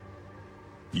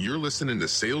You're listening to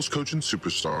Sales Coaching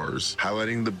Superstars,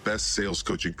 highlighting the best sales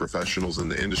coaching professionals in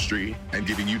the industry and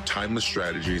giving you timeless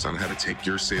strategies on how to take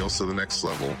your sales to the next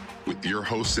level with your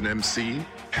host and MC,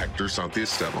 Hector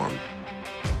Santiesteban.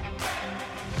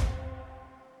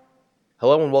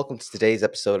 Hello and welcome to today's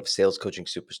episode of Sales Coaching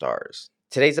Superstars.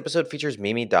 Today's episode features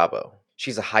Dabo.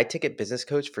 She's a high-ticket business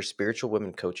coach for spiritual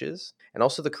women coaches and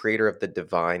also the creator of the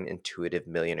Divine Intuitive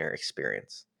Millionaire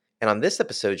Experience. And on this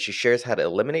episode, she shares how to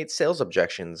eliminate sales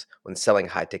objections when selling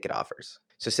high-ticket offers.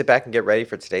 So sit back and get ready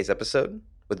for today's episode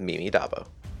with Dabo.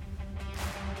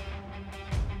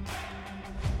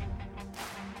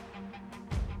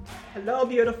 Hello,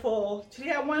 beautiful.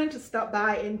 Today I wanted to stop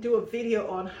by and do a video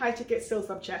on high-ticket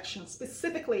sales objections,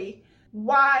 specifically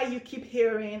why you keep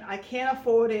hearing, I can't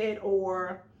afford it,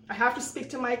 or I have to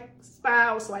speak to my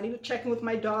spouse, or I need to check in with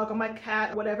my dog or my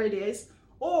cat, whatever it is,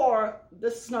 or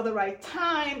this is not the right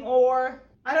time, or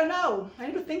I don't know, I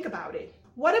need to think about it.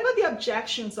 Whatever the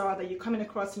objections are that you're coming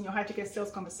across in your high-ticket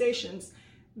sales conversations,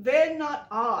 they're not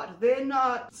odd, they're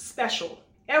not special.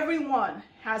 Everyone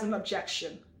has an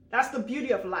objection. That's the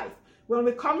beauty of life. When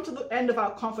we come to the end of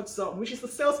our comfort zone, which is the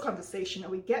sales conversation,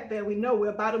 and we get there, we know we're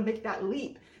about to make that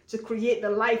leap to create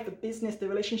the life, the business, the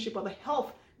relationship, or the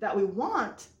health that we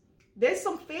want, there's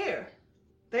some fear.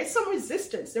 There's some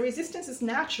resistance. The resistance is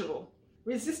natural.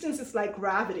 Resistance is like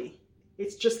gravity.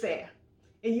 It's just there.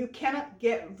 And you cannot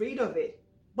get rid of it.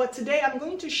 But today I'm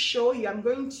going to show you, I'm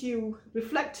going to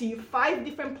reflect to you 5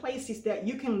 different places that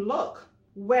you can look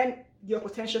when your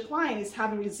potential client is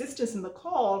having resistance in the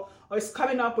call or is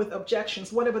coming up with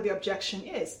objections, whatever the objection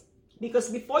is. Because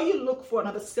before you look for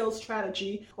another sales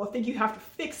strategy or think you have to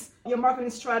fix your marketing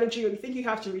strategy or you think you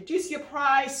have to reduce your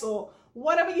price or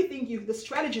whatever you think the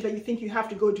strategy that you think you have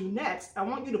to go do next, I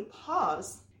want you to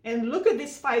pause and look at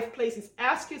these 5 places.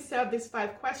 Ask yourself these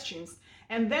 5 questions.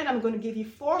 And then I'm going to give you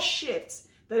 4 shifts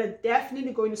that are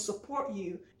definitely going to support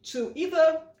you to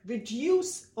either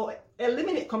reduce or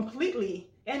eliminate completely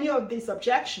any of these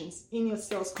objections in your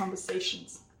sales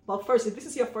conversations. But first, if this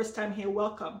is your first time here,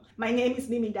 welcome. My name is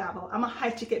Dabo. I'm a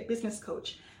high-ticket business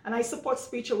coach, and I support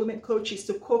spiritual women coaches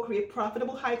to co-create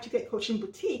profitable high-ticket coaching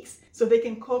boutiques so they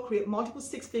can co-create multiple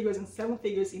 6 figures and 7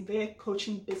 figures in their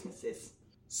coaching businesses.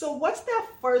 So what's that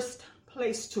first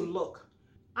place to look?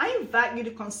 I invite you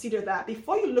to consider that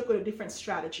before you look at a different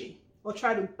strategy or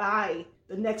try to buy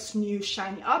the next new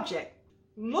shiny object,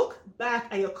 look back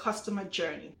at your customer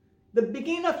journey. The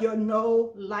beginning of your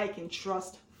know, like, and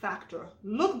trust factor.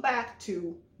 Look back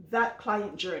to that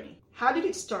client journey. How did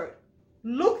it start?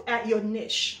 Look at your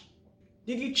niche.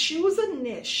 Did you choose a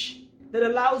niche that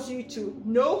allows you to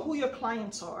know who your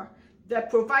clients are, that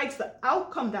provides the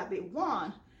outcome that they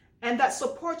want, and that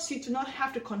supports you to not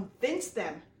have to convince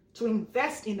them to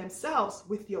invest in themselves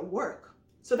with your work?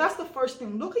 So that's the first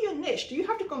thing. Look at your niche. Do you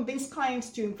have to convince clients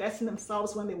to invest in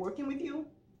themselves when they're working with you?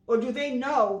 Or do they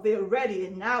know they're ready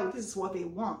and now this is what they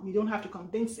want? You don't have to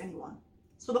convince anyone.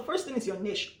 So the first thing is your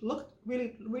niche.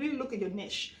 Really look at your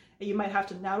niche, and you might have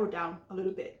to narrow down a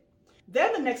little bit.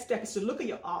 Then the next step is to look at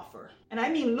your offer. And I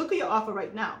mean, look at your offer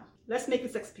right now. Let's make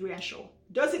this experiential.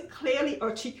 Does it clearly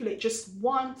articulate just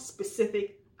one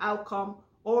specific outcome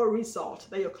or result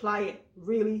that your client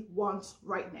really wants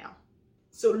right now?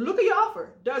 So look at your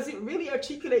offer. Does it really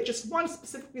articulate just one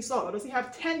specific result, or does it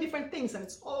have 10 different things and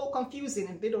it's all confusing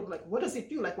and they don't like, what does it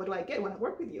do? Like, what do I get when I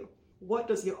work with you? What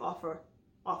does your offer?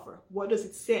 What does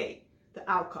it say the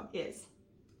outcome is?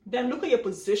 Then look at your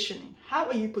positioning. How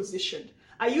are you positioned?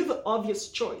 Are you the obvious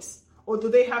choice, or do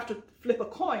they have to flip a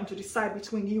coin to decide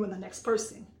between you and the next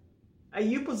person? Are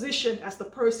you positioned as the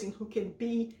person who can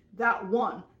be that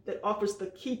one that offers the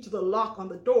key to the lock on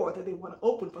the door that they want to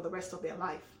open for the rest of their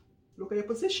life? Look at your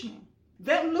positioning.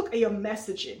 Then look at your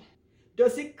messaging.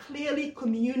 Does it clearly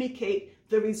communicate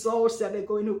the results that they're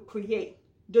going to create?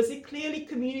 Does it clearly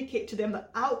communicate to them the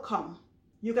outcome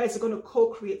you guys are going to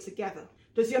co-create together?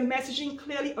 Does your messaging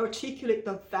clearly articulate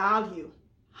the value?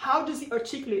 How does it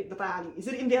articulate the value? Is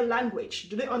it in their language?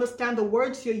 Do they understand the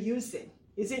words you're using?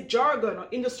 Is it jargon or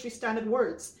industry standard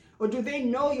words? Or do they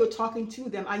know you're talking to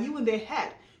them? Are you in their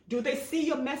head? Do they see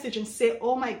your message and say,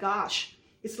 oh my gosh,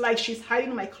 it's like she's hiding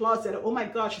in my closet, or oh my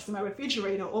gosh, she's in my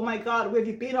refrigerator, oh my God, where have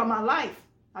you been all my life?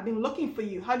 I've been looking for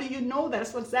you. How do you know that?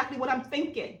 That's exactly what I'm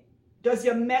thinking. Does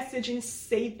your messaging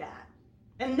say that?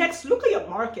 And next, look at your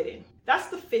marketing. That's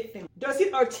the 5th thing. Does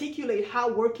it articulate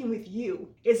how working with you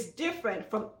is different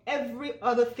from every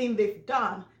other thing they've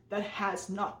done that has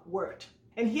not worked?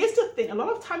 And here's the thing. A lot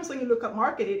of times when you look at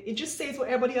marketing, it just says what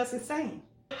everybody else is saying.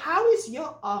 How is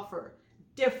your offer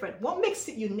different? What makes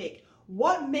it unique?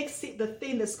 What makes it the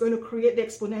thing that's going to create the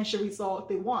exponential result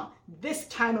they want this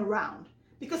time around?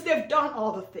 Because they've done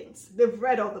all the things. They've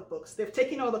read all the books. They've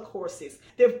taken all the courses.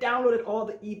 They've downloaded all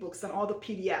the ebooks and all the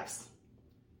PDFs.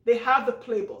 They have the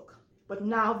playbook. But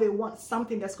now they want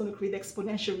something that's going to create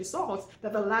exponential results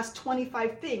that the last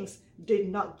 25 things did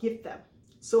not give them.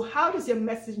 So how does your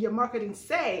message, your marketing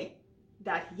say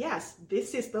that, yes,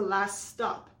 this is the last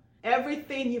stop?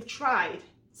 Everything you've tried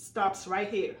stops right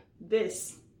here.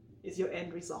 This is your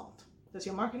end result. Does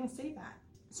your marketing say that?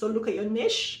 So look at your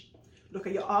niche, look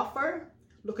at your offer,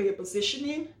 look at your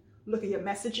positioning, look at your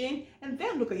messaging, and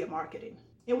then look at your marketing.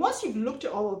 And once you've looked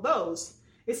at all of those,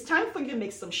 it's time for you to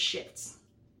make some shifts.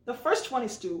 The first one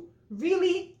is to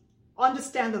really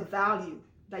understand the value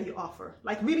that you offer.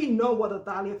 Like really know what the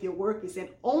value of your work is and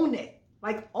own it.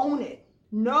 Like own it.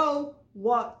 Know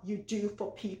what you do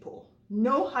for people.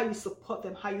 Know how you support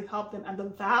them, how you help them, and the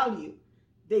value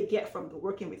they get from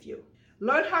working with you.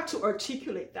 Learn how to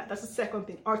articulate that. That's the second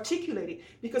thing. Articulate it.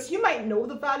 Because you might know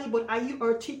the value, but are you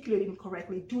articulating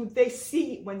correctly? Do they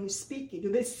see it when you speak it?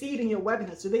 Do they see it in your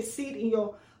webinars? Do they see it in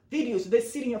your videos? Do they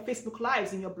see it in your Facebook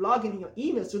Lives, in your blogging, in your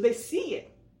emails? Do they see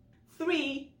it?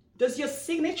 3, does your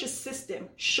signature system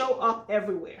show up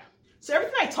everywhere? So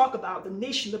everything I talk about, the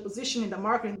niche, the positioning, the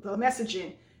marketing, the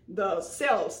messaging, the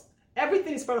sales,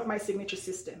 everything is part of my signature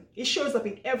system. It shows up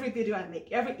in every video I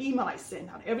make, every email I send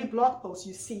out, every blog post.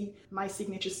 You see my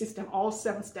signature system, all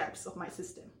 7 steps of my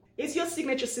system. Is your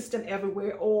signature system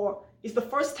everywhere, or is the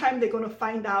first time they're going to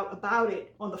find out about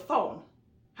it on the phone?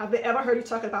 Have they ever heard you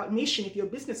talk about niching if you're a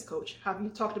business coach? Have you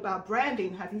talked about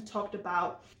branding? Have you talked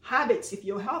about habits if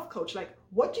you're a health coach? Like,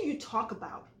 what do you talk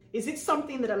about? Is it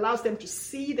something that allows them to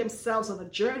see themselves on a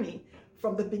journey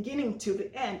from the beginning to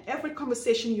the end? Every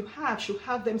conversation you have should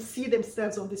have them see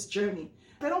themselves on this journey.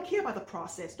 They don't care about the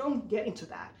process. Don't get into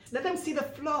that. Let them see the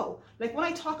flow. Like when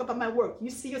I talk about my work, you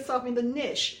see yourself in the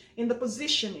niche, in the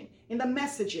positioning, in the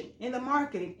messaging, in the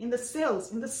marketing, in the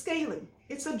sales, in the scaling.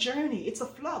 It's a journey. It's a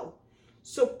flow.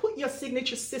 So put your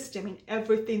signature system in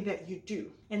everything that you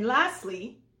do. And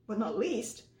lastly, but not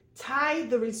least, tie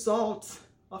the results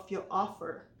of your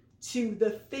offer to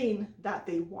the thing that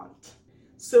they want.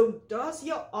 So does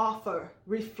your offer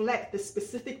reflect the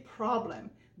specific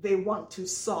problem they want to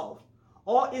solve?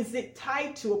 Or is it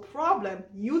tied to a problem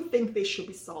you think they should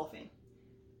be solving?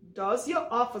 Does your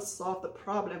offer solve the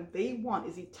problem they want?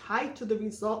 Is it tied to the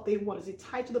result they want? Is it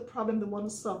tied to the problem they want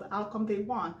to solve, the outcome they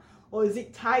want? Or is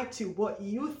it tied to what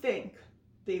you think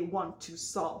they want to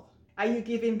solve? Are you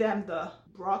giving them the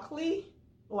broccoli,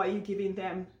 or are you giving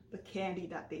them the candy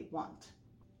that they want?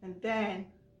 And then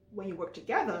when you work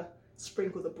together,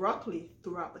 sprinkle the broccoli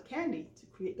throughout the candy to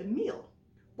create the meal.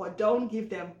 But don't give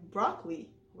them broccoli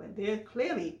when they're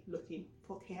clearly looking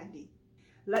for candy.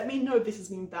 Let me know if this has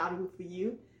been valuable for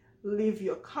you. Leave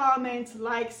your comments,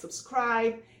 like,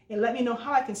 subscribe, and let me know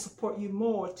how I can support you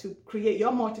more to create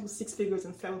your multiple 6 figures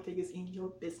and 7 figures in your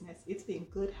business. It's been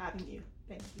good having you.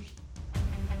 Thank you.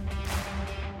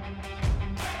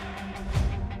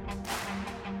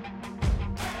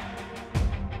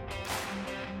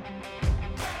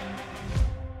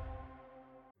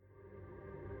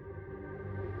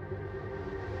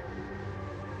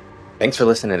 Thanks for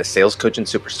listening to Sales Coaching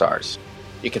Superstars.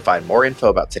 You can find more info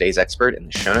about today's expert in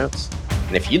the show notes.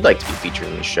 And if you'd like to be featured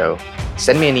in the show,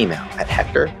 send me an email at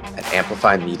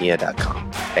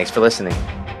hector@amplifymedia.com. Thanks for listening.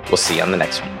 We'll see you on the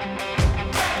next one.